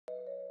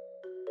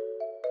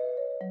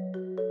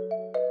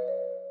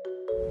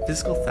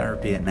Physical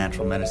therapy at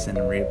Natural Medicine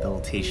and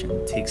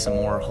Rehabilitation takes a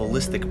more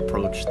holistic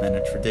approach than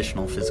a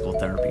traditional physical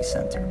therapy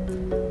center.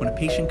 When a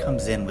patient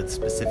comes in with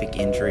specific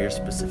injury or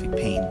specific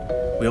pain,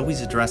 we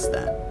always address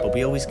that, but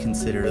we always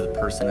consider the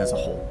person as a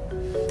whole.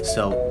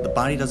 So the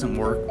body doesn't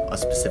work a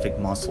specific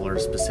muscle or a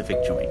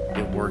specific joint.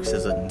 It works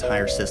as an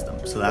entire system,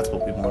 so that's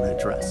what we want to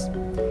address.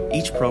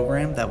 Each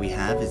program that we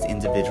have is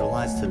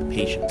individualized to the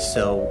patient.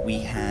 So we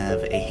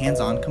have a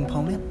hands-on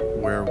component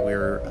where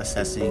we're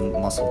assessing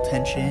muscle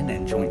tension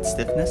and joint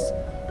stiffness,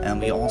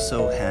 and we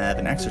also have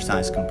an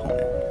exercise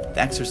component.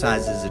 The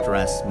exercises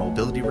address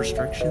mobility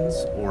restrictions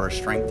or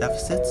strength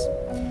deficits,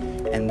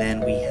 and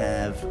then we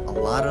have a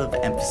lot of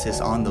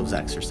emphasis on those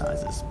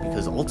exercises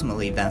because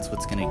ultimately that's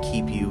what's going to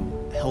keep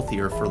you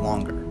healthier for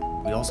longer.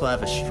 We also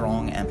have a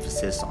strong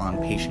emphasis on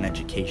patient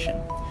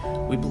education.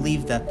 We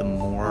believe that the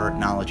more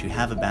knowledge you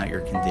have about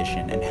your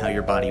condition and how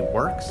your body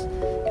works,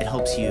 it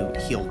helps you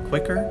heal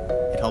quicker,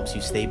 it helps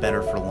you stay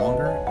better for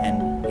longer,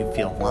 and you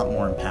feel a lot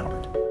more empowered.